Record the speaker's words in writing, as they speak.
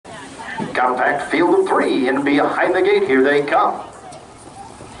compact field of 3, and behind the gate, here they come.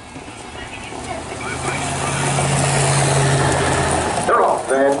 They're off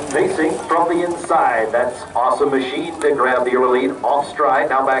then, pacing from the inside. That's Awesome Machine to grab the early lead. Off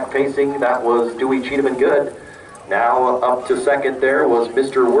stride, now back pacing. That was Dewey Cheatham and Good. Now up to second there was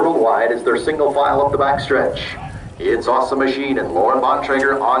Mr. Worldwide as their single file up the backstretch. It's Awesome Machine and Lauren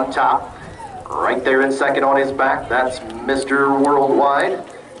Bontrager on top. Right there in second on his back, that's Mr. Worldwide.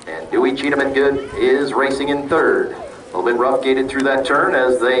 And Dewey Cheatham and Good is racing in third. A little bit rough gated through that turn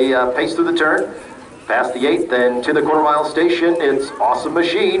as they pace through the turn. Past the 8th, then to the quarter mile station, it's Awesome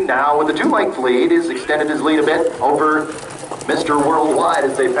Machine. Now with the 2-length lead, has extended his lead a bit over Mr. Worldwide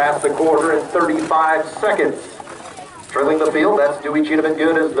as they pass the quarter in 35 seconds. Trailing the field, that's Dewey Cheatham and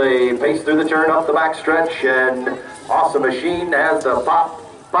Good as they pace through the turn up the backstretch, and Awesome Machine has the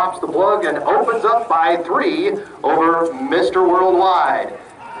pops the plug and opens up by 3 over Mr. Worldwide.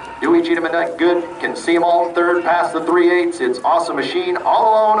 Dewey Cheatham and Good can see him all in third past the 3/8. It's Awesome Machine all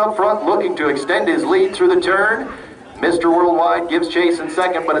alone up front looking to extend his lead through the turn. Mr. Worldwide gives chase in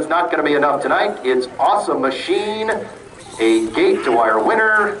second, but it's not going to be enough tonight. It's Awesome Machine, a gate to wire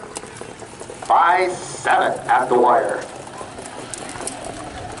winner by 7 at the wire.